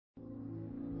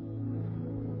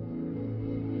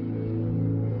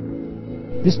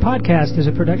This podcast is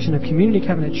a production of Community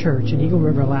Covenant Church in Eagle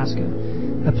River, Alaska,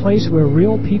 a place where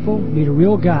real people meet a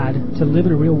real God to live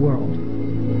in a real world.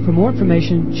 For more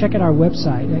information, check out our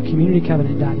website at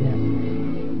communitycovenant.net.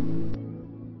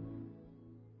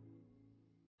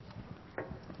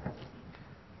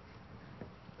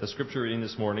 The scripture reading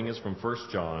this morning is from 1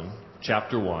 John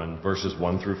chapter 1, verses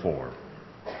 1 through 4.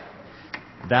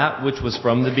 That which was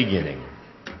from the beginning,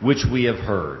 which we have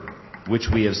heard, which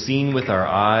we have seen with our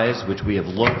eyes, which we have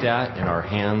looked at and our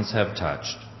hands have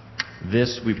touched.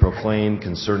 This we proclaim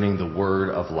concerning the word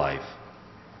of life.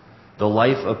 The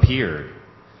life appeared.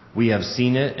 We have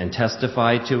seen it and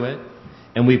testified to it,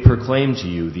 and we proclaim to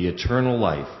you the eternal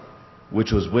life,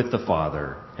 which was with the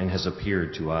Father and has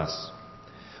appeared to us.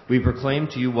 We proclaim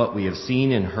to you what we have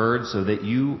seen and heard, so that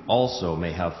you also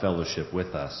may have fellowship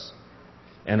with us.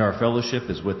 And our fellowship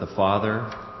is with the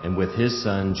Father and with His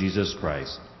Son, Jesus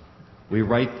Christ. We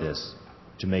write this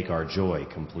to make our joy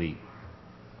complete.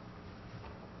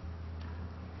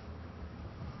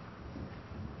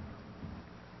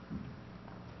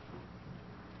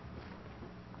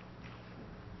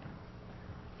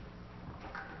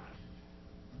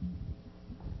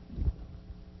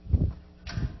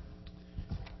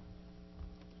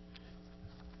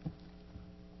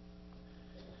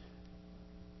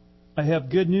 I have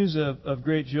good news of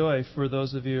great joy for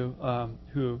those of you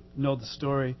who know the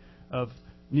story of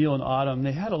Neil and Autumn.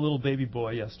 They had a little baby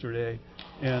boy yesterday,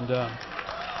 and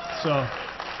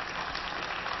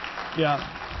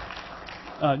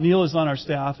Neil is on our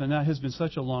staff, and that has been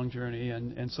such a long journey.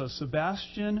 And so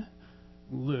Sebastian,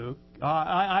 Luke,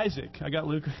 Isaac. I got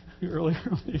Luke earlier.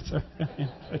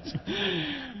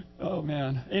 Oh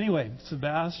man. Anyway,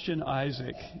 Sebastian,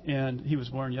 Isaac, and he was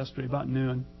born yesterday about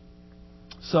noon.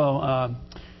 So,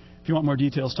 if you want more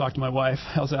details, talk to my wife.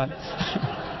 How's that?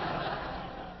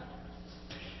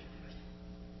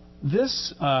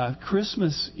 This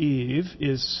Christmas Eve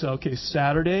is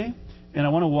Saturday, and I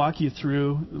want to walk you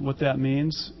through what that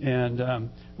means. And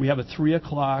we have a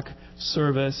 3:00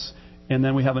 service, and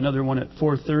then we have another one at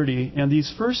 4:30. And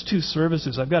these first two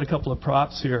services, I've got a couple of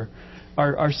props here.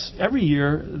 Are every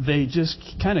year they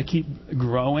just kind of keep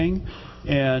growing,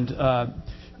 and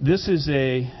this is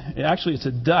it's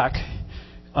a duck,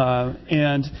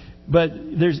 but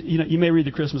there's, you may read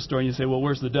the Christmas story and you say, well,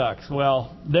 where's the ducks?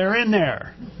 Well, they're in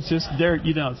there. It's just there,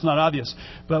 it's not obvious.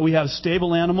 But we have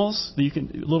stable animals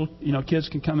that kids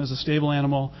can come as a stable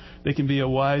animal. They can be a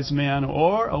wise man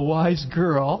or a wise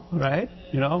girl, right?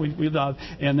 We love,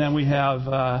 and then we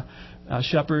have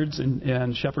shepherds and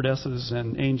shepherdesses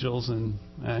and angels, and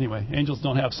anyway, angels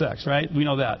don't have sex, right? We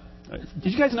know that.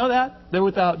 Did you guys know that? They're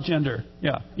without gender.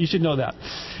 Yeah, you should know that.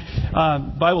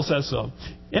 Bible says so.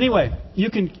 Anyway, a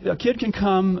kid can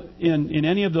come in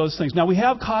any of those things. Now, we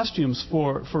have costumes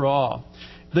for all.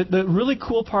 The really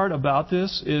cool part about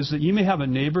this is that you may have a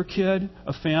neighbor kid,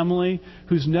 a family,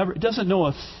 who's doesn't know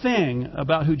a thing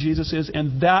about who Jesus is,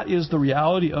 and that is the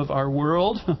reality of our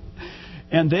world.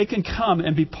 And they can come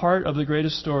and be part of the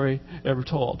greatest story ever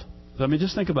told. So,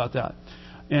 just think about that.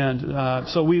 And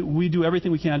so we do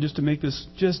everything we can just to make this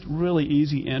just really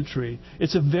easy entry.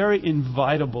 It's a very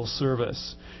invitable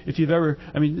service. If you've ever,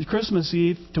 Christmas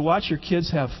Eve, to watch your kids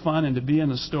have fun and to be in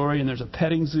the story, and there's a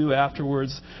petting zoo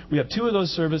afterwards. We have 2 of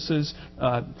those services.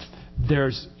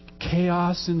 There's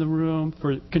chaos in the room.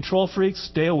 For control freaks,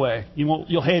 stay away.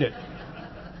 You'll hate it.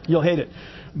 You'll hate it.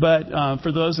 But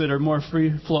for those that are more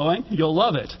free-flowing, you'll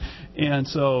love it. And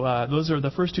so those are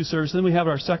the first 2 services. Then we have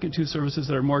our second 2 services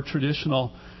that are more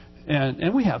traditional.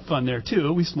 And we have fun there,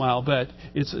 too. We smile, but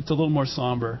it's a little more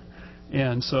somber.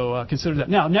 And so consider that.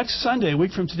 Now, next Sunday, a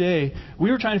week from today,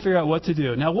 we were trying to figure out what to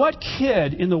do. Now, what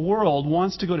kid in the world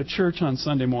wants to go to church on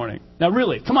Sunday morning? Now,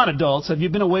 really, come on, adults. Have you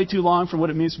been away too long from what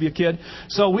it means to be a kid?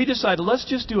 So we decided, let's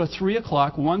just do a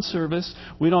 3:00, one service.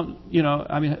 We don't know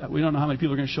how many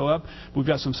people are going to show up. We've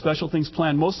got some special things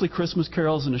planned, mostly Christmas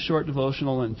carols and a short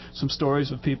devotional and some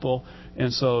stories of people.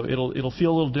 And so it'll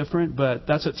feel a little different, but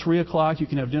that's at 3:00. You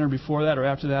can have dinner before that or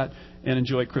after that and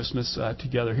enjoy Christmas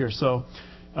together here. So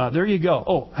there you go.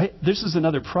 Oh, this is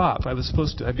another prop. This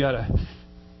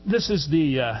is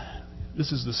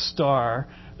the star.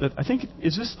 That I think,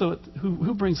 is this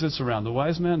who brings this around? The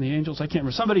wise men, the angels? I can't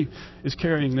remember. Somebody is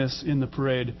carrying this in the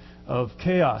parade of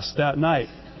chaos that night.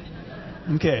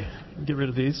 Okay, get rid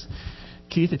of these.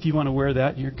 Keith, if you want to wear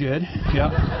that, you're good.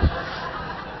 Yeah.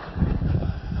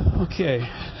 Okay.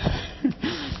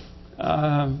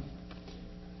 I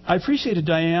appreciated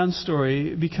Diane's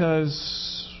story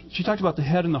because she talked about the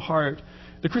head and the heart.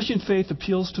 The Christian faith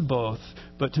appeals to both,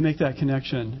 but to make that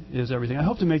connection is everything. I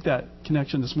hope to make that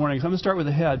connection this morning. So I'm going to start with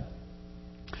the head.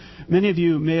 Many of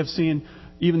you may have seen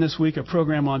even this week, a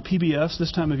program on PBS.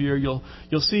 This time of year, you'll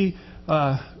see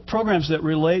programs that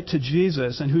relate to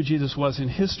Jesus and who Jesus was in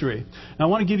history. And I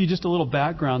want to give you just a little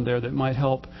background there that might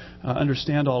help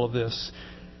understand all of this.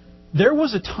 There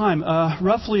was a time,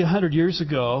 roughly 100 years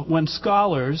ago, when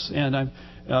scholars and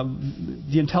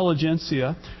the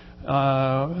intelligentsia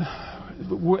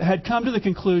had come to the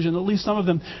conclusion, at least some of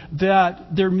them,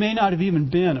 that there may not have even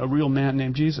been a real man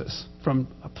named Jesus from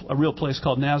a real place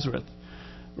called Nazareth,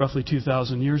 roughly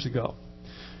 2,000 years ago.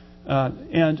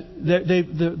 And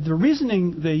the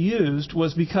reasoning they used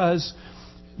was because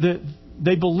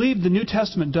they believed the New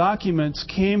Testament documents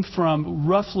came from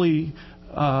roughly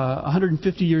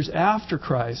 150 years after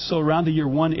Christ. So around the year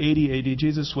 180 AD,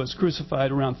 Jesus was crucified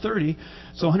around 30.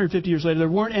 So 150 years later, there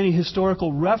weren't any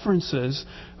historical references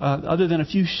other than a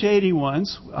few shady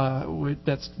ones.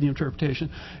 That's the interpretation.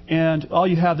 And all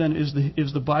you have then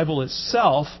is the Bible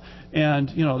itself. And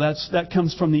that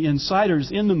comes from the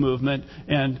insiders in the movement.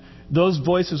 And those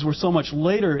voices were so much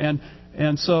later.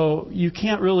 And so you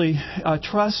can't really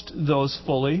trust those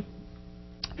fully.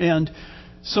 And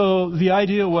so the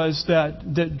idea was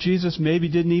that Jesus maybe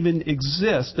didn't even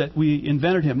exist, that we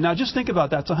invented him. Now just think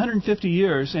about that. It's 150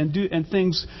 years, and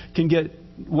things can get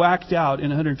whacked out in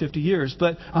 150 years.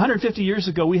 But 150 years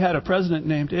ago, we had a president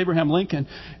named Abraham Lincoln,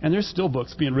 and there's still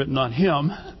books being written on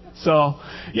him. So,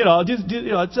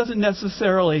 it doesn't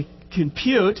necessarily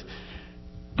compute.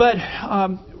 But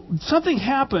something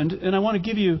happened, and I want to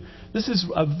give you, this is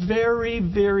a very,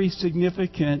 very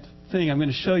significant thing I'm going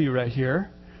to show you right here.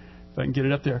 If I can get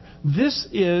it up there. This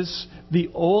is the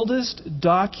oldest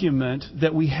document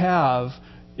that we have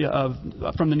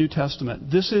from the New Testament.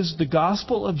 This is the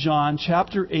Gospel of John,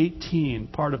 chapter 18,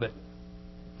 part of it.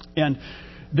 And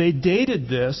they dated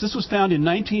this. This was found in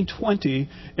 1920,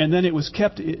 and then it was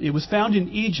found in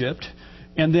Egypt,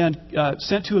 and then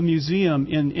sent to a museum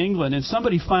in England. And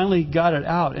somebody finally got it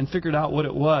out and figured out what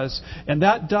it was. And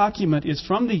that document is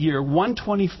from the year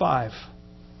 125.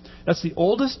 That's the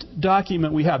oldest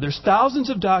document we have. There's thousands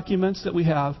of documents that we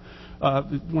have.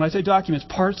 When I say documents,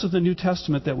 parts of the New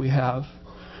Testament that we have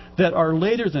that are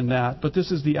later than that, but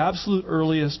this is the absolute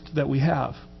earliest that we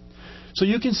have. So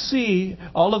you can see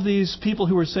all of these people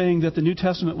who are saying that the New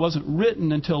Testament wasn't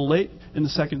written until late in the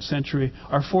 2nd century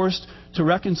are forced to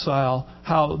reconcile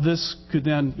how this could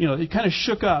then, it kind of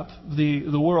shook up the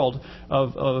world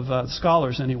of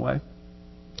scholars anyway.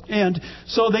 And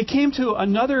so they came to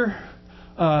another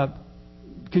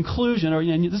conclusion,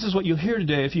 and this is what you'll hear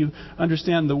today if you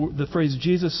understand the phrase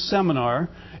Jesus Seminar,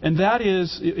 and that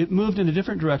is, it moved in a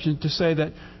different direction to say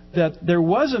that there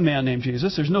was a man named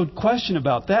Jesus. There's no question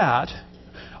about that.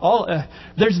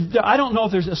 I don't know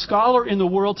if there's a scholar in the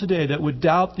world today that would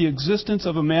doubt the existence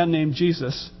of a man named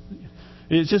Jesus.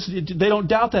 They don't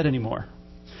doubt that anymore.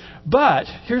 But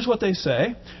here's what they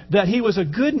say, that he was a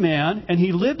good man, and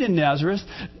he lived in Nazareth,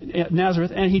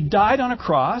 and he died on a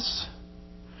cross.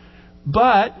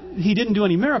 But he didn't do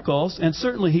any miracles, and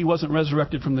certainly he wasn't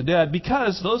resurrected from the dead,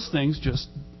 because those things just,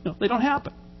 they don't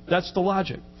happen. That's the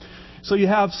logic. So you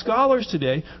have scholars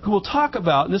today who will talk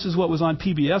about, and this is what was on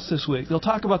PBS this week, they'll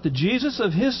talk about the Jesus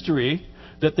of history,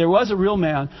 that there was a real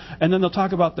man, and then they'll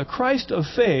talk about the Christ of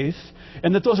faith,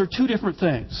 and that those are two different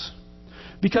things.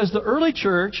 Because the early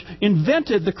church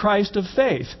invented the Christ of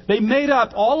faith. They made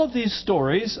up all of these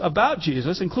stories about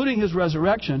Jesus, including his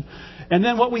resurrection. And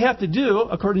then what we have to do,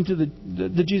 according to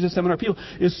the Jesus Seminar people,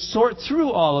 is sort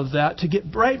through all of that to get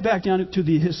right back down to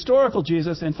the historical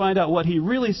Jesus and find out what he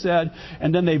really said.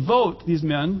 And then they vote, these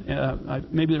men,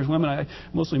 maybe there's women,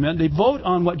 mostly men, they vote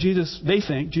on what they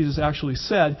think Jesus actually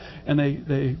said, and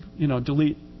they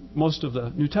delete most of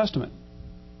the New Testament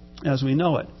as we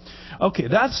know it. Okay,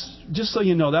 that's, just so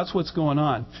you know, that's what's going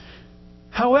on.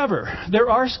 However, there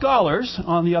are scholars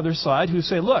on the other side who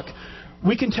say, look,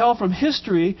 we can tell from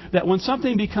history that when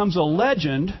something becomes a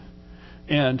legend,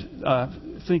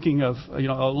 and thinking of a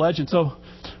legend, so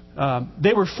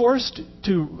they were forced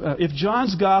to, if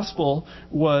John's Gospel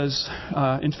was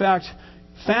in fact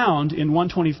found in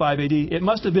 125 AD, it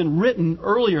must have been written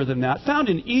earlier than that, found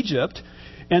in Egypt,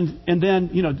 and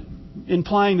then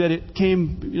implying that it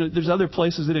came, there's other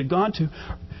places it had gone to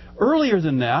earlier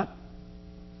than that.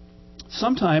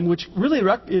 Sometime, which really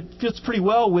it fits pretty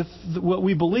well with what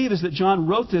we believe, is that John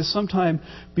wrote this sometime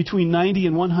between 90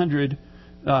 and 100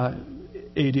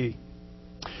 AD.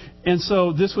 And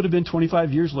so this would have been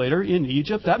 25 years later in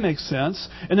Egypt. That makes sense.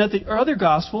 And that the other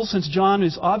Gospels, since John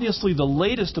is obviously the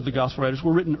latest of the Gospel writers,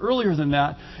 were written earlier than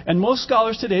that. And most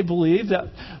scholars today believe that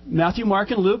Matthew,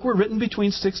 Mark, and Luke were written between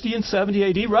 60 and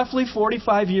 70 AD, roughly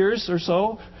 45 years or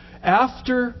so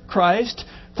after Christ.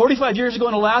 45 years ago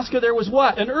in Alaska, there was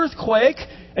what? An earthquake.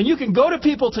 And you can go to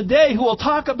people today who will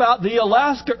talk about the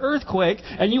Alaska earthquake,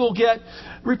 and you will get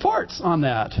reports on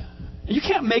that. And you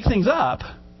can't make things up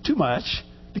too much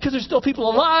because there's still people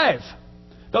alive.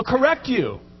 They'll correct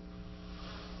you.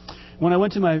 When I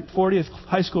went to my 40th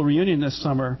high school reunion this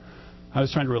summer, I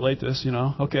was trying to relate this,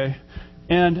 okay.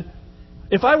 And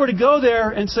if I were to go there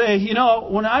and say,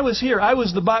 when I was here, I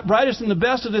was the brightest and the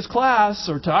best of this class,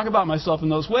 or talk about myself in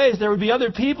those ways, there would be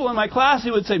other people in my class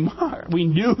who would say, Mark, we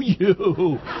knew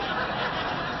you.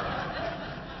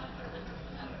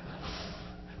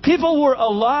 People were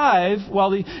alive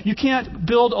while you can't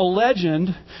build a legend.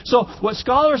 So what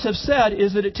scholars have said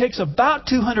is that it takes about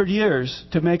 200 years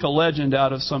to make a legend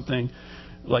out of something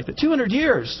like that. 200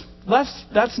 years. That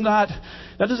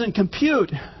doesn't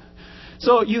compute.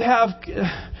 So you have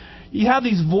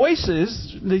these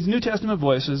voices, these New Testament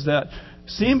voices that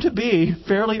seem to be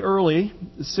fairly early,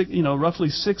 roughly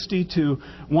 60 to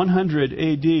 100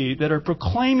 AD, that are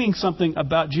proclaiming something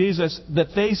about Jesus that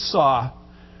they saw,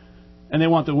 and they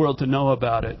want the world to know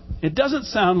about it. It doesn't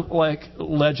sound like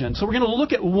legend. So we're going to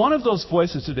look at one of those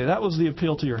voices today. That was the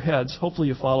appeal to your heads. Hopefully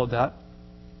you followed that.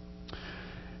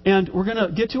 And we're going to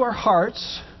get to our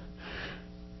hearts.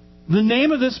 The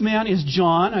name of this man is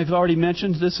John. I've already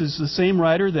mentioned this is the same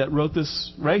writer that wrote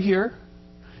this right here.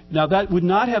 Now, that would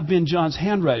not have been John's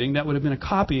handwriting. That would have been a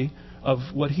copy of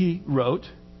what he wrote.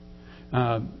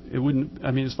 It wouldn't,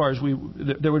 as far as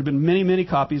there would have been many, many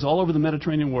copies all over the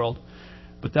Mediterranean world.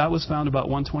 But that was found about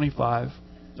 125,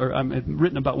 or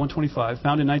written about 125,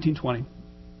 found in 1920.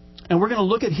 And we're going to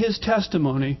look at his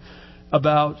testimony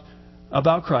about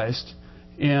Christ.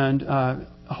 And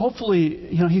hopefully,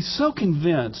 he's so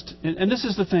convinced. And this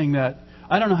is the thing that,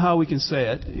 I don't know how we can say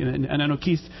it. And I know,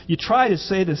 Keith, you try to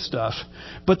say this stuff.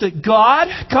 But that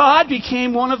God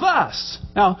became one of us.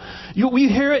 Now, we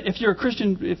hear it if you're a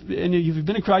Christian, and you've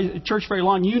been in church very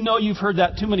long, you've heard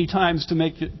that too many times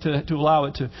to allow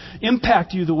it to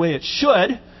impact you the way it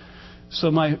should. So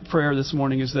my prayer this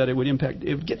morning is that it would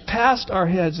get past our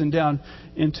heads and down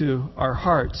into our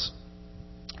hearts.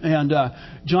 And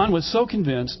John was so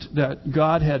convinced that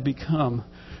God had become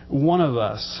one of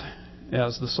us,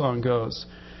 as the song goes.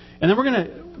 And then we're going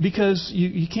to, because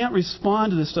you can't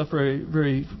respond to this stuff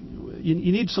very, you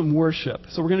need some worship.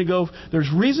 So we're going to go, there's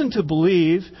reason to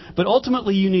believe, but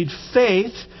ultimately you need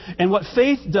faith. And what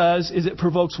faith does is it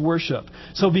provokes worship.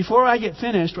 So before I get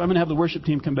finished, I'm going to have the worship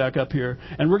team come back up here,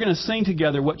 and we're going to sing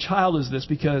together, What Child Is This?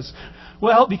 Because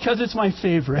it's my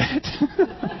favorite.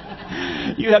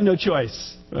 You have no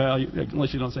choice. Well,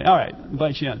 unless you don't say, all right,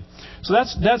 invite you in. So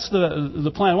that's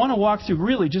the plan. I want to walk through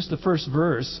really just the first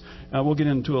verse. We'll get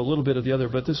into a little bit of the other,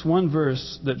 but this one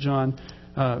verse that John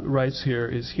writes here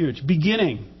is huge.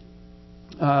 Beginning.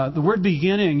 The word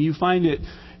beginning, you find it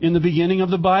in the beginning of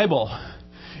the Bible.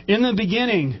 In the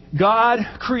beginning, God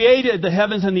created the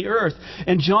heavens and the earth.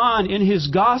 And John, in his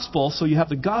gospel, so you have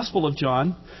the Gospel of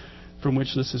John, from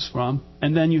which this is from,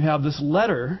 and then you have this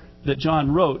letter that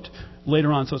John wrote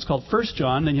later on, so it's called 1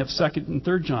 John, then you have 2 and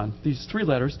 3 John, these three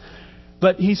letters.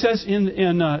 But he says in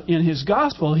his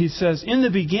gospel, he says, in the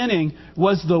beginning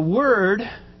was the Word,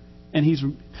 and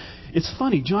it's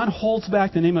funny, John holds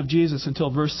back the name of Jesus until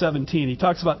verse 17. He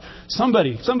talks about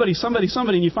somebody,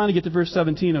 and you finally get to verse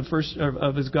 17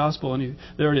 of his gospel, and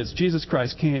there it is, Jesus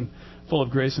Christ came full of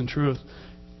grace and truth.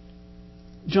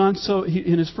 John,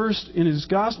 in his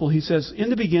gospel, he says,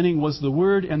 in the beginning was the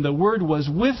Word, and the Word was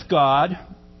with God,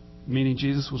 meaning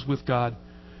Jesus was with God,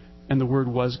 and the Word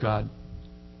was God.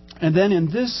 And then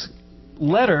in this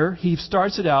letter, he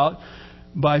starts it out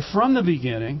by, from the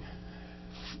beginning,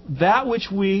 that which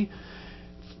we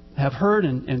have heard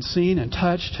and seen and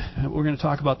touched. We're going to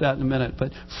talk about that in a minute.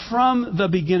 But from the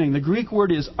beginning, the Greek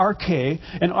word is arche,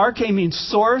 and arche means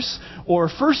source or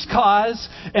first cause,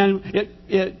 and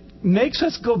it makes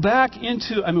us go back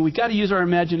into, we've got to use our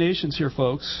imaginations here,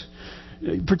 folks.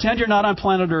 Pretend you're not on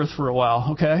planet Earth for a while,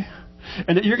 okay?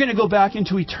 And that you're going to go back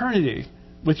into eternity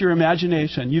with your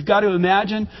imagination. You've got to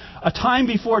imagine a time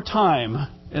before time,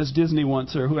 as Disney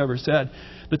once or whoever said,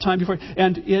 the time before.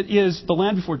 And it is the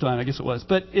land before time, I guess it was.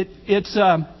 But it's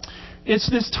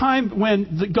this time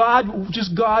when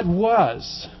God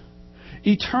was.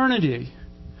 Eternity.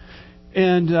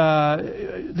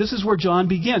 And this is where John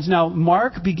begins. Now,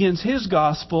 Mark begins his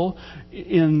gospel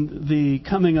in the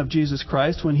coming of Jesus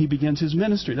Christ when he begins his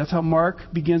ministry. That's how Mark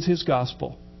begins his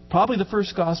gospel. Probably the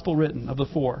first gospel written of the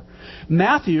four.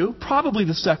 Matthew, probably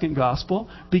the second gospel,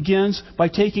 begins by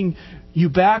taking you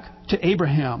back to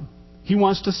Abraham. He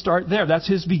wants to start there. That's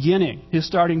his beginning, his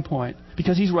starting point,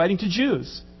 because he's writing to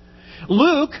Jews.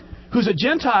 Luke, who's a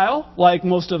Gentile, like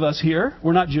most of us here,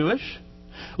 we're not Jewish.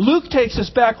 Luke takes us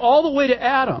back all the way to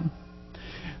Adam.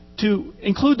 to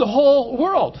include the whole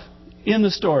world in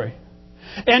the story.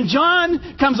 And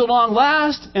John comes along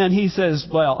last, and he says,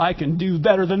 well, I can do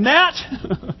better than that.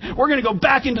 We're going to go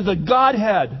back into the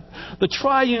Godhead, the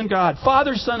triune God,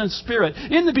 Father, Son, and Spirit,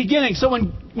 in the beginning. So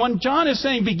when John is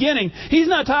saying beginning, he's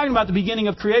not talking about the beginning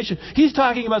of creation. He's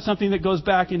talking about something that goes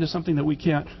back into something that we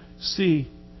can't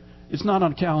see. It's not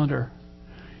on a calendar.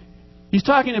 He's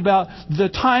talking about the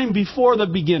time before the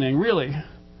beginning, really.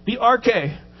 The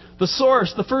arche, the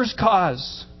source, the first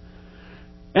cause.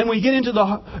 And we get into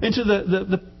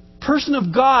the person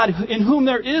of God in whom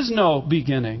there is no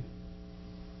beginning.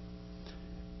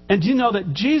 And do you know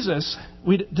that Jesus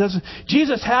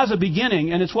has a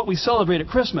beginning, and it's what we celebrate at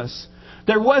Christmas.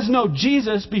 There was no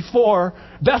Jesus before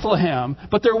Bethlehem,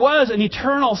 but there was an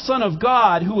eternal Son of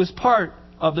God who was part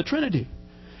of the Trinity.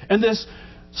 And this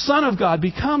Son of God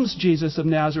becomes Jesus of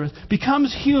Nazareth,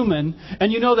 becomes human,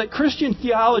 and you know that Christian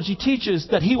theology teaches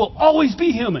that He will always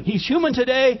be human. He's human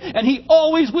today, and He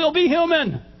always will be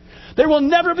human. There will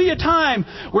never be a time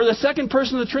where the second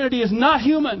person of the Trinity is not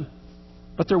human.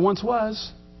 But there once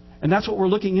was, and that's what we're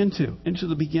looking into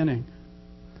the beginning.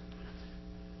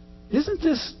 Isn't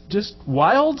this just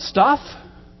wild stuff?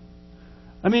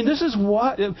 I mean, this is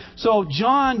what... So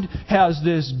John has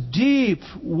this deep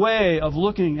way of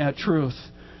looking at truth.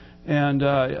 And,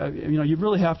 you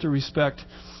really have to respect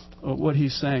what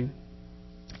he's saying.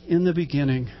 In the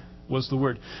beginning was the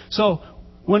Word. So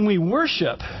when we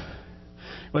worship,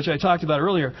 which I talked about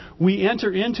earlier, we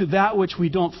enter into that which we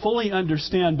don't fully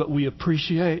understand, but we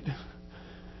appreciate.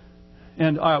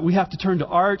 And we have to turn to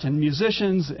art and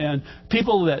musicians and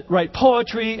people that write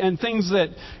poetry and things that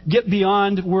get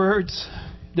beyond words,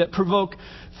 that provoke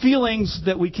feelings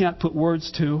that we can't put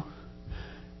words to.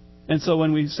 And so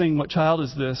when we sing, What Child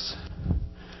Is This?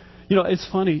 You know, it's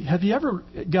funny. Have you ever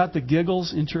got the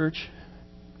giggles in church?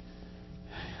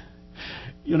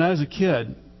 When I was a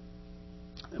kid,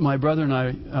 my brother and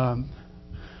I,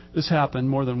 this happened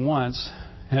more than once,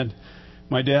 and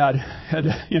my dad had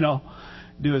to,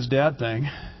 do his dad thing.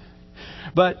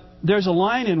 But there's a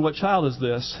line in What Child Is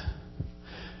This?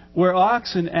 Where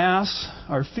ox and ass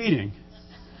are feeding.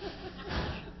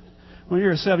 When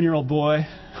you're a 7-year-old boy,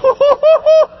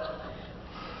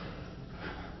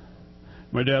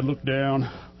 my dad looked down,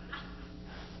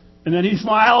 and then he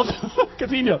smiled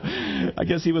because he knew. I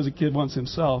guess he was a kid once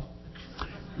himself.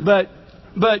 But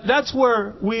that's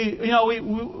where we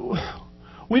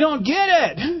don't get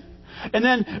it. And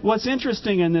then what's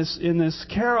interesting in this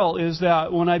carol is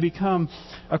that when I become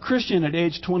a Christian at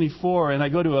age 24 and I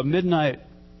go to a midnight,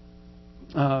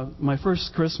 my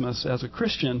first Christmas as a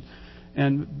Christian,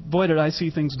 and boy did I see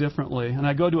things differently. And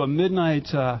I go to a midnight,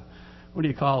 what do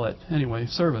you call it? Anyway,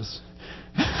 service.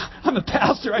 I'm a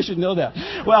pastor, I should know that.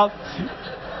 Well,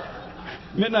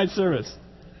 midnight service.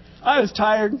 I was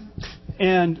tired,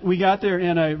 and we got there,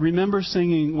 and I remember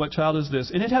singing What Child Is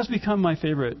This? And it has become my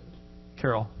favorite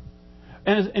carol.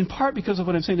 And in part because of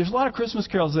what I'm saying. There's a lot of Christmas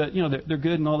carols that, they're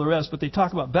good and all the rest, but they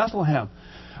talk about Bethlehem.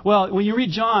 Well, when you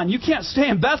read John, you can't stay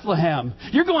in Bethlehem.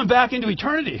 You're going back into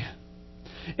eternity.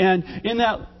 And in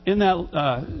that,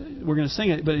 we're going to sing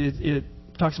it, but it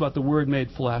talks about the Word made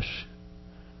flesh.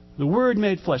 The Word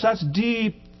made flesh. That's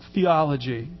deep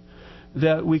theology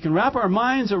that we can wrap our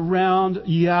minds around,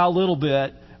 a little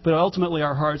bit, but ultimately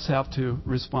our hearts have to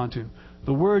respond to.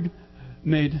 The Word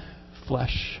made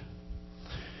flesh.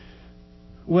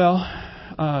 Well,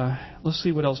 let's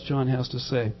see what else John has to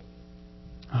say.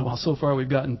 Well, so far we've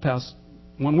gotten past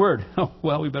one word. Oh,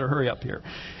 well, we better hurry up here.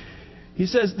 He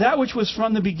says, that which was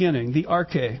from the beginning, the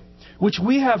arche, which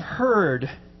we have heard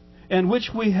and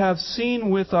which we have seen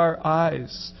with our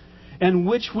eyes and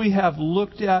which we have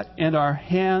looked at and our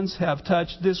hands have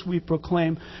touched, this we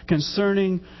proclaim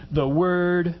concerning the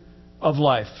word of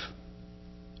life.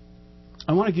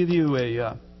 I want to give you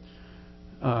a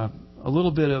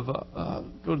little bit of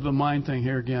go to the mind thing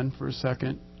here again for a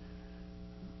second.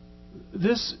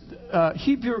 This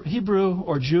Hebrew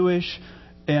or Jewish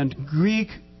and Greek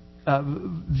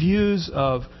views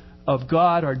of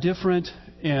God are different,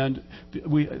 and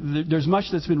there's much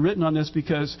that's been written on this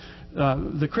because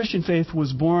the Christian faith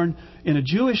was born in a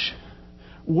Jewish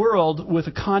world with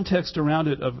a context around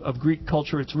it of Greek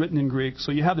culture. It's written in Greek,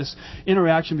 so you have this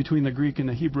interaction between the Greek and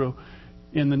the Hebrew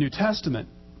in the New Testament.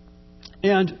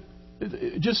 And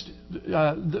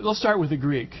let's start with the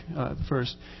Greek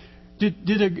first.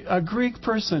 Did a Greek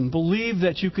person believe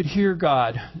that you could hear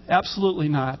God? Absolutely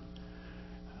not.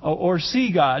 Or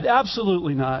see God?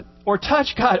 Absolutely not. Or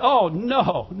touch God? Oh,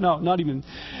 no, not even.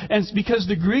 And it's because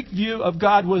the Greek view of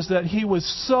God was that He was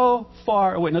so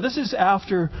far away. Now, this is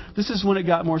when it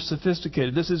got more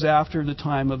sophisticated. This is after the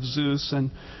time of Zeus and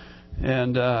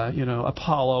and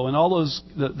Apollo and all those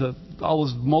all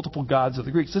those multiple gods of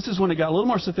the Greeks. This is when it got a little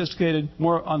more sophisticated,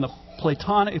 more on the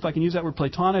Platonic, if I can use that word,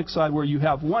 Platonic side, where you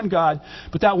have one God,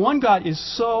 but that one God is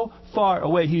so far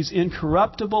away. He's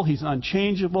incorruptible. He's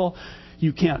unchangeable.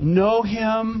 You can't know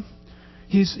him.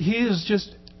 He's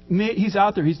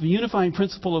out there. He's the unifying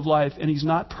principle of life, and he's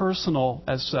not personal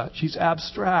as such. He's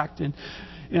abstract, and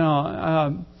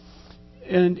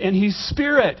and he's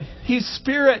spirit. He's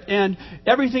spirit, and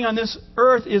everything on this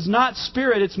earth is not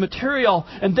spirit. It's material,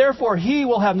 and therefore he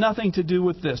will have nothing to do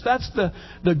with this. That's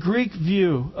the Greek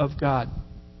view of God.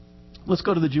 Let's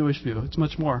go to the Jewish view. It's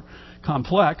much more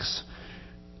complex.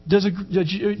 Does a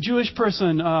Jewish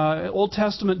person, Old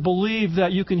Testament, believe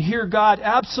that you can hear God?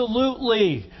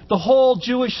 Absolutely. The whole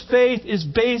Jewish faith is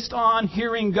based on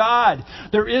hearing God.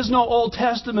 There is no Old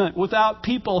Testament without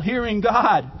people hearing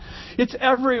God. It's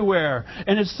everywhere.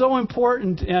 And it's so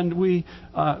important, and we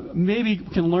maybe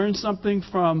can learn something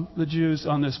from the Jews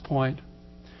on this point.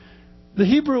 The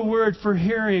Hebrew word for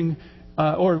hearing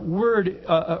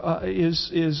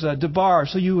is debar.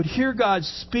 So you would hear God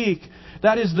speak.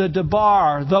 That is the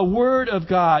debar, the Word of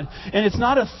God. And it's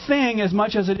not a thing as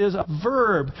much as it is a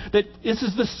verb. That this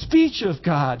is the speech of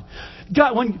God.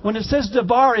 God, when it says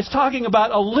debar, it's talking about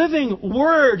a living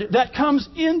Word that comes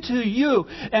into you.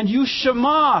 And you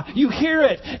shema, you hear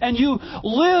it, and you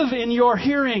live in your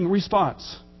hearing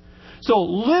response. So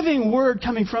living Word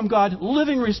coming from God,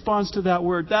 living response to that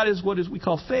Word, that is what we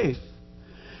call faith.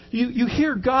 You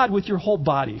hear God with your whole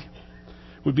body,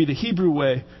 would be the Hebrew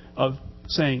way of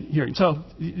saying hearing. So,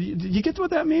 you get what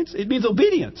that means? It means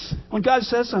obedience. When God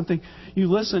says something, you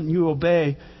listen, you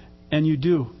obey, and you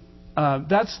do.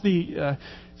 That's the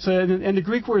and the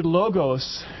Greek word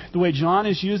logos, the way John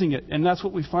is using it, and that's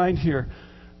what we find here.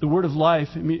 The word of life,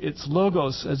 it's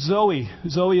logos, Zoe.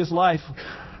 Zoe is life.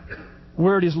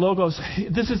 Word is logos.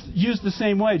 This is used the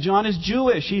same way. John is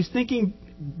Jewish. He's thinking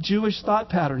Jewish thought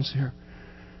patterns here.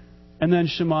 And then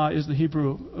Shema is the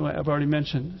Hebrew I've already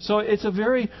mentioned. So it's a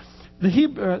very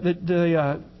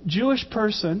the Jewish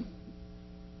person,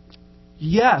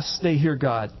 yes, they hear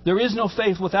God. There is no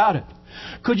faith without it.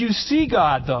 Could you see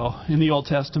God, though, in the Old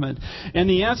Testament? And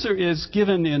the answer is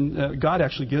given in, God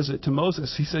actually gives it to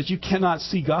Moses. He says, you cannot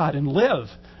see God and live.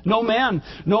 No man,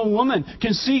 no woman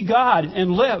can see God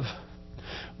and live.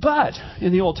 But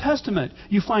in the Old Testament,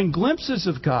 you find glimpses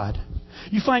of God.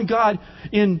 You find God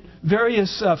in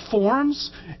various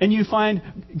forms, and you find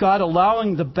God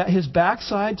allowing his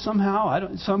backside somehow.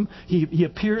 He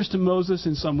appears to Moses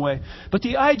in some way. But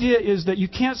the idea is that you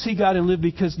can't see God and live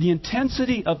because the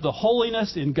intensity of the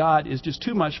holiness in God is just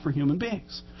too much for human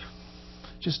beings.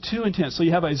 Just too intense. So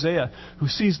you have Isaiah who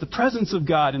sees the presence of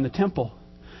God in the temple,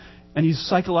 and he's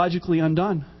psychologically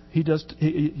undone. He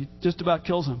just about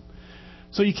kills him.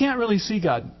 So you can't really see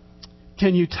God.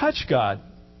 Can you touch God?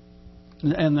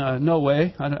 And no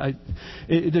way.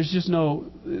 There's just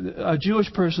no. A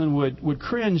Jewish person would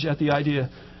cringe at the idea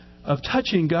of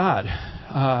touching God.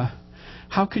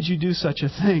 How could you do such a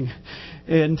thing?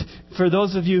 And for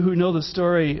those of you who know the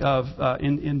story of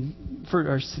in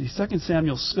 2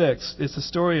 Samuel 6, it's the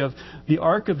story of the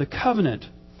Ark of the Covenant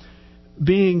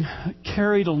being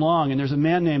carried along, and there's a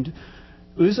man named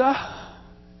Uzzah,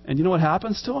 and you know what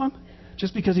happens to him?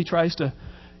 Just because he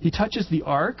touches the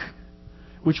Ark,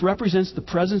 which represents the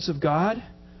presence of God,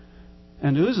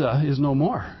 and Uzzah is no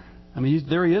more. I mean,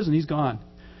 there he is, and he's gone.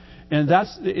 And that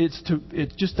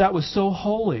was so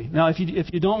holy. Now, if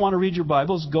you don't want to read your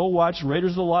Bibles, go watch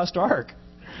Raiders of the Lost Ark.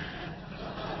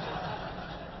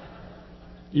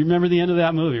 You remember the end of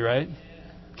that movie, right?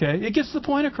 Okay, it gets the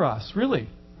point across. Really,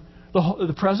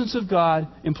 the presence of God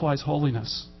implies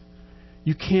holiness.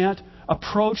 You can't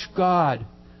approach God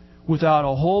without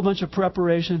a whole bunch of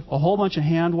preparation, a whole bunch of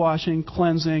hand washing,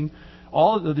 cleansing.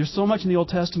 There's so much in the Old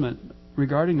Testament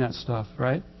regarding that stuff,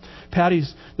 right?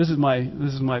 Patty's. This is my.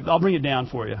 I'll bring it down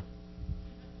for you.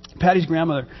 Patty's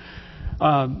grandmother.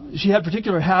 She had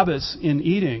particular habits in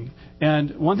eating,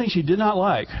 and one thing she did not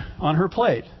like on her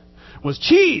plate was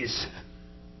cheese.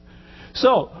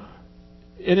 So,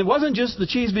 and it wasn't just the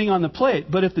cheese being on the plate,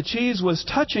 but if the cheese was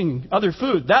touching other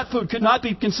food, that food could not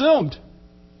be consumed.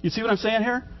 You see what I'm saying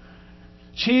here?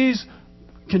 Cheese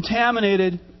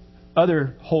contaminated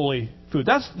other holy food.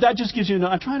 That just gives you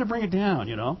I'm trying to bring it down,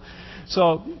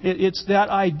 So it's that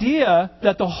idea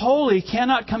that the holy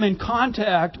cannot come in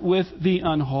contact with the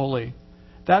unholy.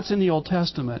 That's in the Old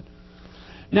Testament.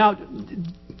 Now,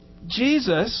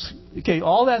 Jesus,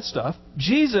 all that stuff,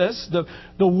 Jesus,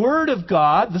 the Word of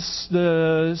God,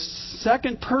 the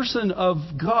second person of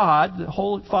God, the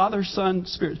Holy Father, Son,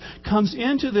 Spirit, comes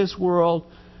into this world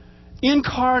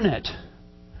incarnate.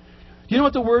 You know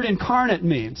what the word incarnate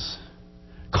means?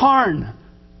 Carn.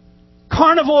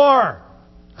 Carnivore.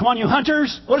 Come on, you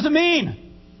hunters. What does it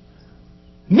mean?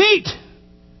 Meat.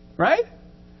 Right?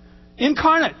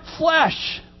 Incarnate.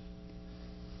 Flesh.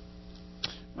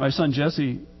 My son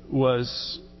Jesse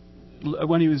was,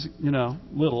 when he was,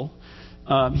 little,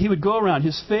 he would go around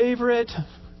his favorite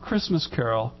Christmas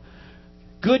carol,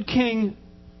 Good King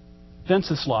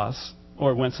Wenceslas,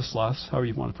 or Wenceslas, however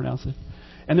you want to pronounce it.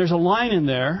 And there's a line in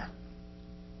there,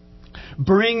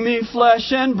 bring me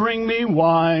flesh and bring me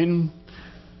wine.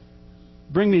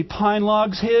 Bring me pine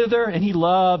logs hither. And he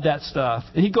loved that stuff.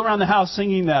 And he'd go around the house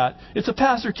singing that. It's a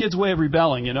pastor kid's way of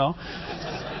rebelling,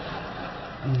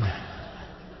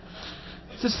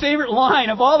 It's his favorite line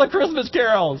of all the Christmas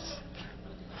carols.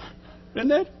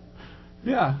 Isn't it?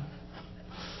 Yeah.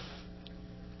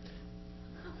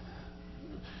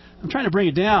 I'm trying to bring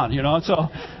it down, So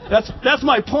that's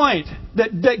my point.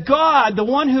 That God, the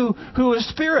one who is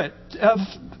Spirit,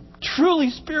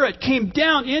 truly Spirit, came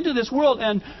down into this world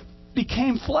and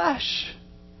became flesh.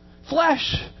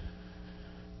 Flesh.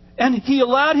 And He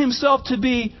allowed Himself to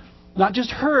be not just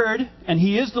heard, and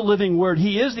He is the living Word.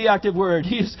 He is the active Word.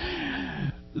 He is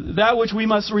that which we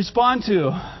must respond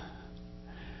to.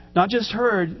 Not just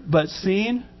heard, but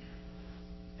seen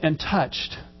and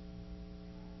touched.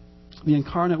 The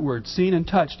incarnate Word, seen and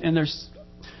touched. And there's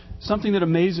something that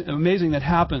amazing that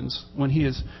happens when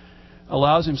He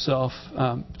allows Himself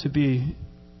to be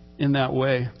in that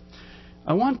way.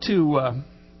 I want to...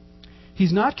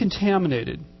 He's not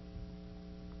contaminated.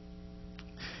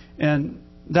 And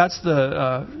that's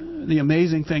the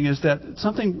amazing thing, is that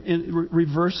something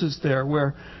reverses there,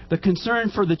 where the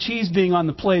concern for the cheese being on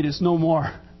the plate is no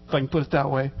more, if I can put it that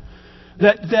way.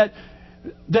 That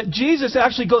Jesus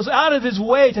actually goes out of His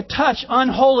way to touch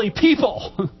unholy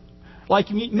people like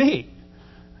me.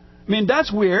 I mean,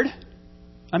 that's weird.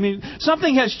 I mean,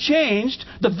 something has changed.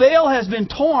 The veil has been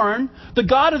torn. The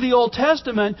God of the Old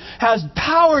Testament has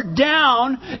powered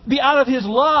down out of His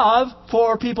love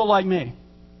for people like me.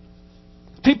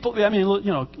 People,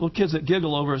 little kids that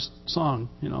giggle over a song,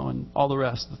 and all the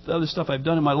rest. The other stuff I've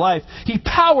done in my life. He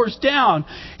powers down.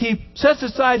 He sets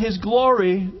aside His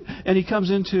glory, and He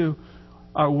comes into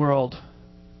our world.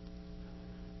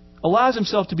 Allows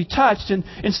Himself to be touched, and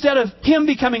instead of Him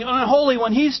becoming unholy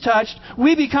when He's touched,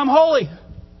 we become holy.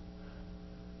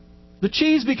 The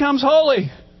cheese becomes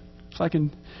holy.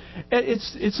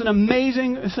 It's an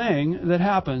amazing thing that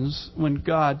happens when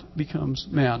God becomes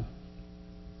man.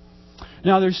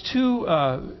 Now, there's two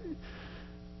other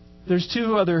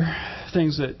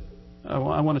things that I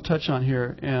want to touch on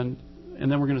here, and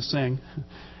then we're going to sing.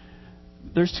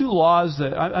 There's two laws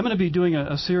that I'm going to be doing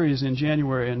a series in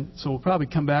January, and so we'll probably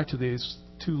come back to these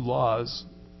two laws.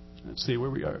 Let's see where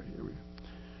we are. Here we go.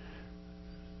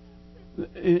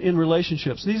 In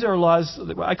relationships, these are laws.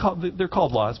 They're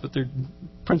called laws, but they're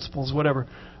principles, whatever,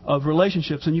 of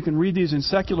relationships, and you can read these in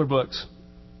secular books.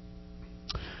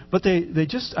 But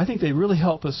I think they really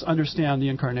help us understand the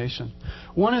incarnation.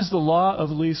 One is the law of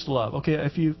least love. Okay,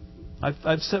 I've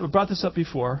brought this up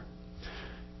before.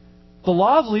 The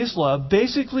law of least love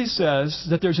basically says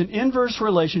that there's an inverse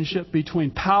relationship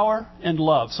between power and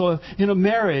love. So in a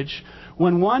marriage,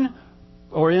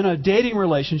 or in a dating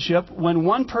relationship, when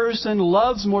one person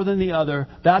loves more than the other,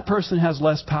 that person has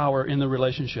less power in the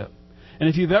relationship. And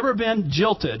if you've ever been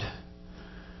jilted,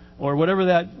 or however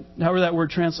that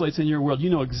word translates in your world, you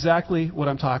know exactly what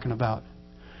I'm talking about.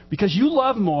 Because you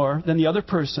love more than the other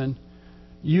person,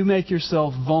 you make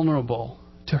yourself vulnerable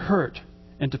to hurt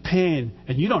and to pain,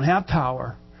 and you don't have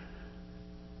power.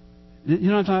 You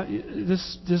know what I'm talking?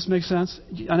 This makes sense?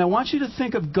 And I want you to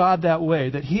think of God that way,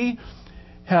 that He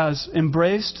has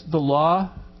embraced the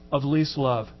law of least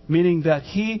love, meaning that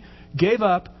He gave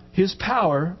up His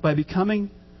power by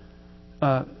becoming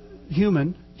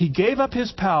human. He gave up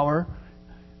His power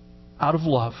out of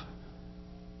love.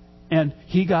 And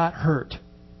He got hurt.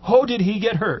 How did He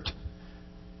get hurt?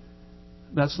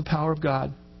 That's the power of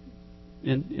God.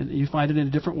 You find it in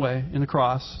a different way in the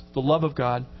cross. The love of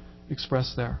God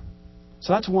expressed there.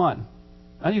 So that's one.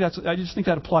 I just think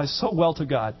that applies so well to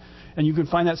God. And you can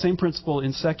find that same principle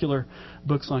in secular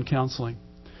books on counseling.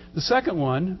 The second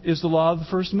one is the law of the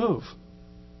first move.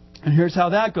 And here's how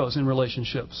that goes in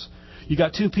relationships. You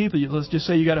got two people. Let's just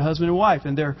say you got a husband and wife,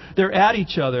 and they're at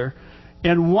each other,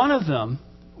 and one of them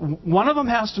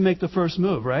has to make the first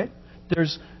move, right?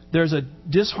 There's a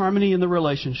disharmony in the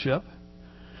relationship.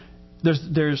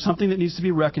 There's something that needs to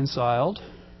be reconciled,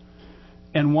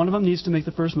 and one of them needs to make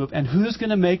the first move. And who's going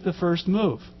to make the first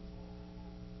move?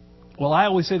 Well, I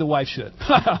always say the wife should.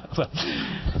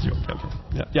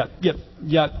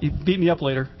 Yeah. You beat me up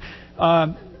later.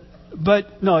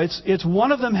 But no, it's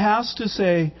one of them has to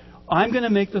say, I'm going to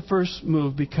make the first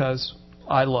move because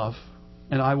I love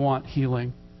and I want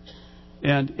healing.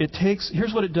 And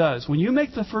here's what it does. When you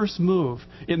make the first move,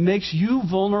 it makes you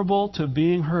vulnerable to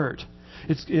being hurt.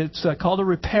 It's called a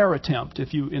repair attempt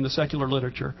in the secular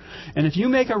literature. And if you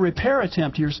make a repair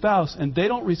attempt to your spouse and they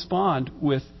don't respond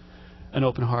with an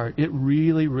open heart, it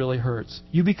really, really hurts.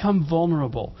 You become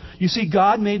vulnerable. You see,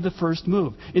 God made the first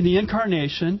move. In the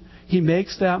incarnation, He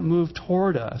makes that move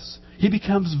toward us. He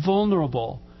becomes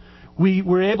vulnerable. We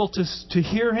were able to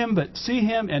hear Him, but see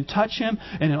Him and touch Him.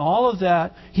 And in all of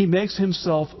that, He makes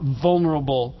Himself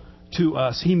vulnerable to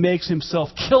us. He makes Himself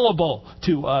killable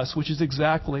to us, which is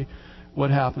exactly what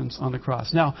happens on the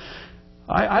cross. Now,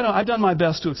 I've done my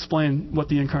best to explain what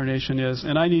the incarnation is,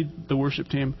 and I need the worship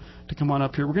team to come on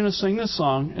up here. We're going to sing this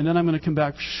song, and then I'm going to come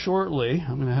back shortly.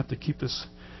 I'm going to have to keep this.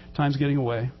 Time's getting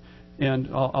away, and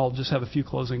I'll just have a few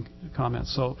closing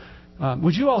comments. So,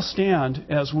 would you all stand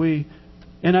as we...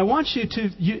 And I want you to,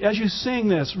 as you sing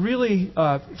this, really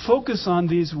focus on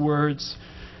these words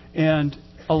and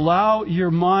allow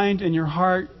your mind and your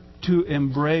heart to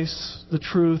embrace the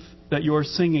truth that you're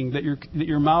singing, that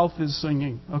your mouth is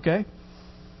singing. Okay?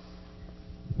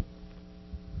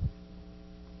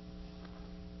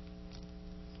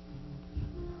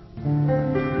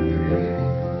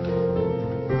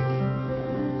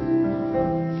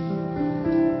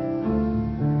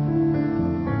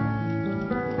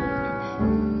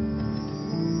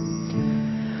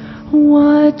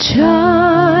 What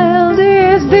child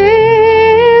is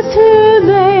this who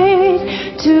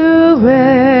laid to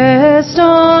rest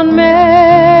on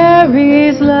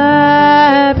Mary's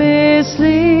lap is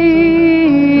sleeping,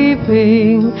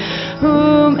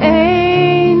 whom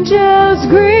angels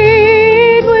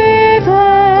greet with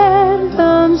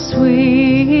anthems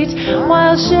sweet,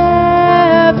 while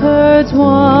shepherds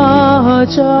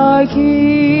watch are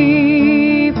keeping?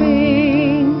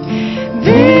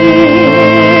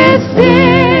 This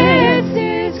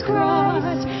is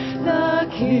Christ, the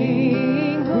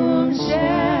King, whom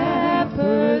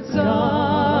shepherds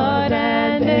guard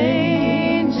and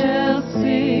angels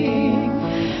sing.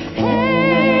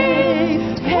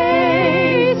 Haste,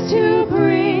 haste to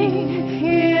bring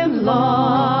Him,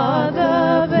 Lord,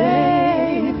 the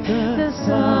babe, the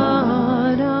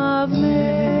Son of Mary.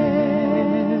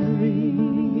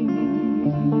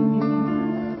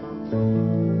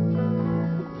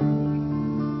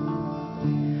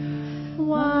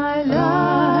 Why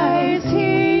lies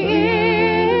He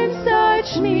in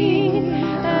such mean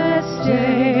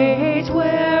estate,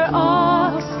 where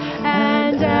ox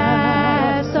and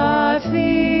ass are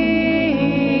feeding?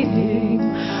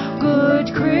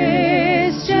 Good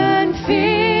Christian,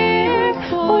 fear,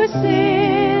 for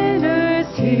sinners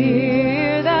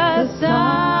hear the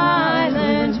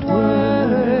silent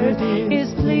word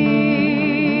is pleading.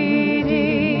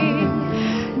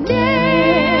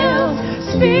 Nails,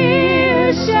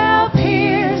 spears shall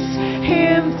pierce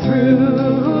Him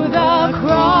through the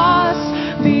cross,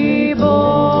 be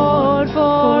born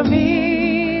for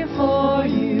me, for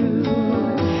you.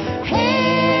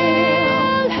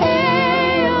 Hail,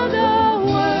 hail the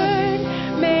Word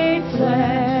made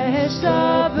flesh,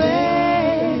 the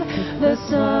babe, the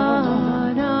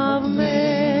Son of Mary.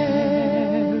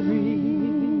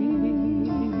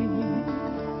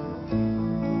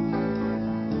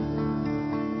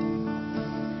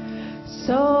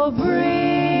 So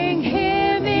bring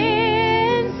Him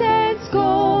incense,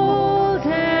 gold,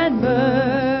 and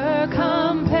myrrh,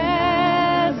 come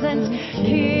peasant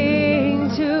king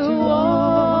to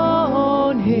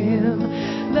own Him,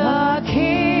 the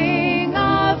King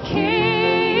of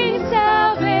kings,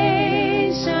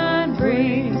 salvation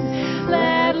brings.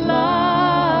 Let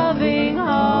loving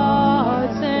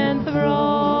hearts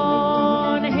enthrone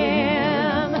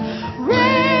Him.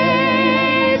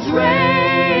 Raise,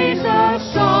 raise a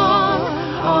song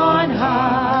on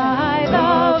high,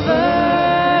 the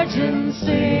Virgin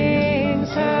sings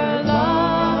her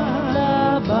lullaby.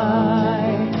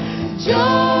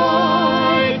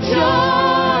 Joy,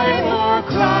 joy, for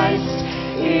Christ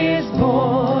is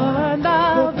born,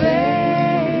 the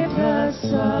babe, the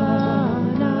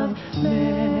Son of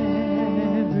Mary.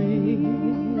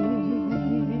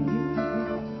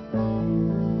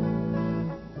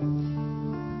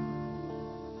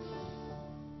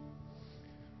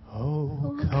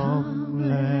 Oh, come,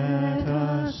 let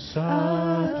us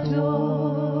adore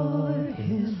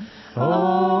Him.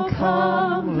 Oh,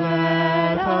 come,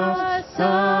 let us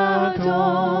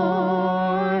adore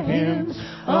Him.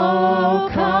 Oh,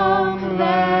 come,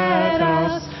 let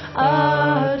us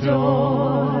adore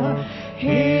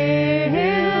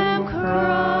Him,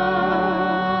 Christ.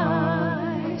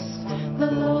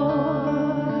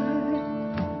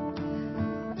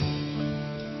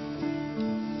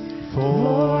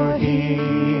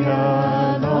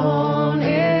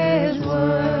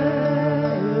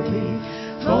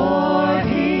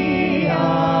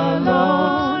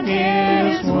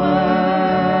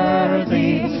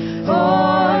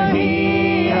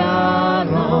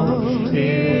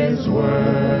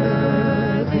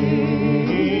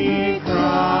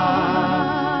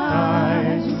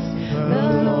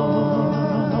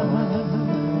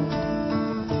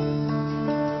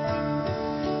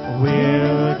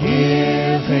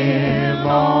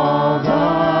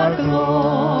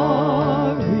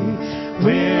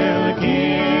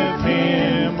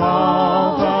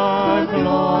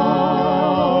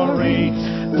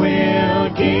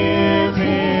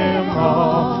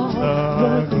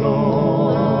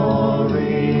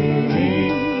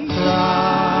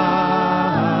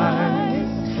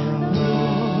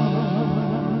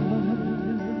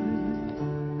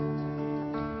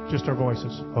 Just our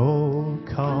voices. Oh,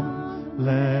 come,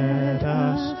 let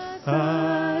us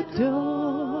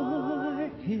adore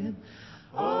Him.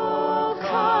 Oh,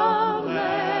 come,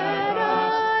 let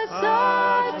us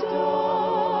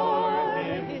adore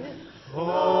Him.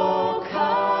 Oh,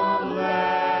 come,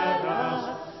 let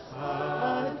us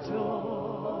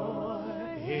adore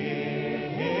Him.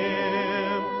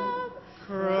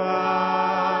 Christ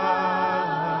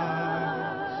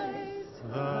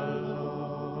the Lord.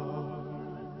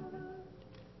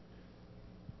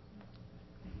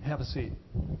 Have a seat.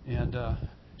 And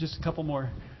just a couple more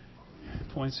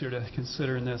points here to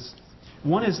consider in this.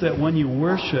 One is that when you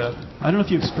worship, I don't know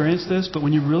if you experience this, but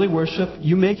when you really worship,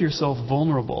 you make yourself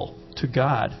vulnerable to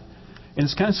God. And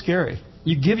it's kind of scary.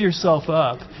 You give yourself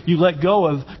up. You let go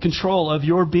of control of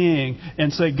your being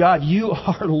and say, God, you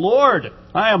are Lord.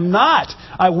 I am not.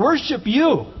 I worship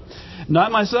you,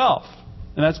 not myself.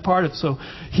 And that's part of it. So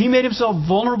He made Himself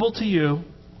vulnerable to you.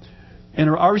 And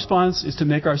our response is to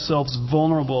make ourselves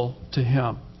vulnerable to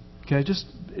Him. Okay,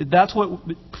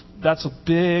 that's a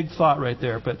big thought right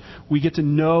there. But we get to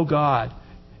know God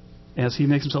as He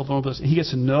makes Himself vulnerable to us. He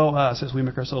gets to know us as we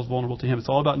make ourselves vulnerable to Him. It's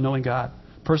all about knowing God,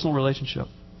 personal relationship.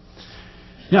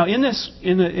 Now,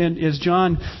 as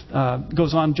John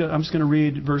goes on, I'm just going to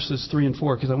read verses 3 and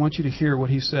 4 because I want you to hear what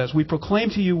he says. We proclaim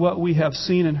to you what we have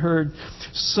seen and heard,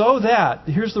 so that,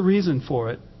 here's the reason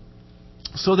for it,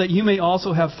 so that you may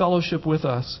also have fellowship with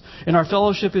us. And our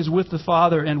fellowship is with the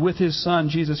Father and with His Son,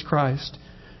 Jesus Christ.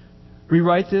 We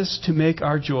write this to make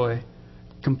our joy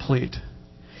complete.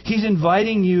 He's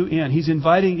inviting you in. He's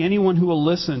inviting anyone who will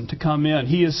listen to come in.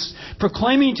 He is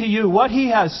proclaiming to you what He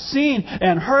has seen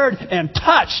and heard and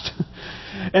touched.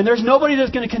 And there's nobody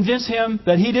that's going to convince Him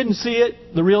that He didn't see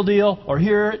it, the real deal, or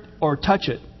hear it, or touch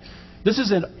it. This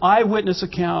is an eyewitness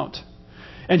account.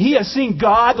 And he has seen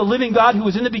God, the living God who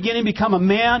was in the beginning, become a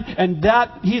man, and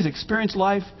that He has experienced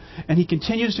life, and He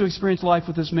continues to experience life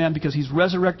with this man because He's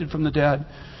resurrected from the dead.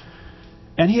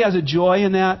 And He has a joy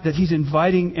in that He's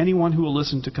inviting anyone who will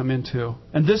listen to come into.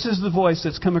 And this is the voice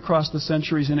that's come across the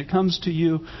centuries, and it comes to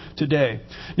you today.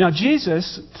 Now,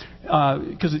 Jesus,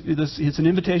 because it's an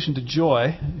invitation to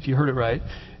joy, if you heard it right.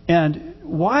 And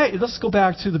why? Let's go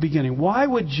back to the beginning. Why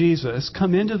would Jesus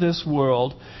come into this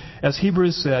world? As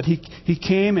Hebrews said, he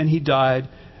came and He died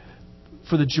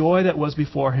for the joy that was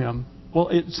before Him. Well,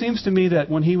 it seems to me that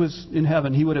when He was in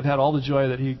heaven, He would have had all the joy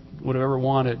that He would have ever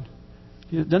wanted.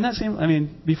 Doesn't that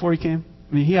seem, before He came?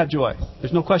 He had joy.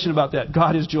 There's no question about that.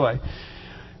 God is joy.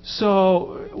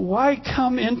 So why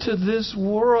come into this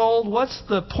world? What's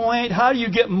the point? How do you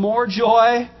get more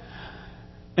joy?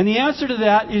 And the answer to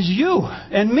that is you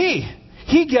and me.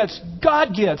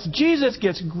 God gets, Jesus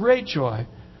gets great joy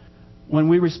when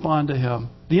we respond to Him.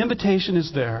 The invitation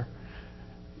is there.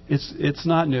 It's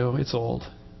not new. It's old.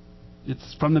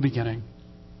 It's from the beginning.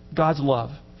 God's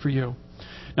love for you.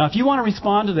 Now, if you want to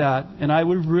respond to that, and I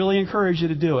would really encourage you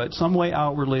to do it some way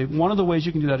outwardly, one of the ways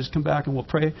you can do that is come back and we'll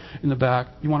pray in the back.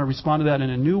 You want to respond to that in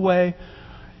a new way.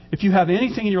 If you have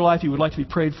anything in your life you would like to be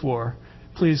prayed for,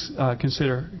 please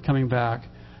consider coming back.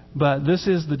 But this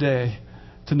is the day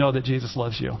to know that Jesus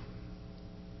loves you.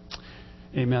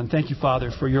 Amen. Thank you,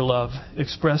 Father, for your love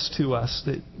expressed to us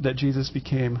that Jesus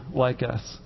became like us.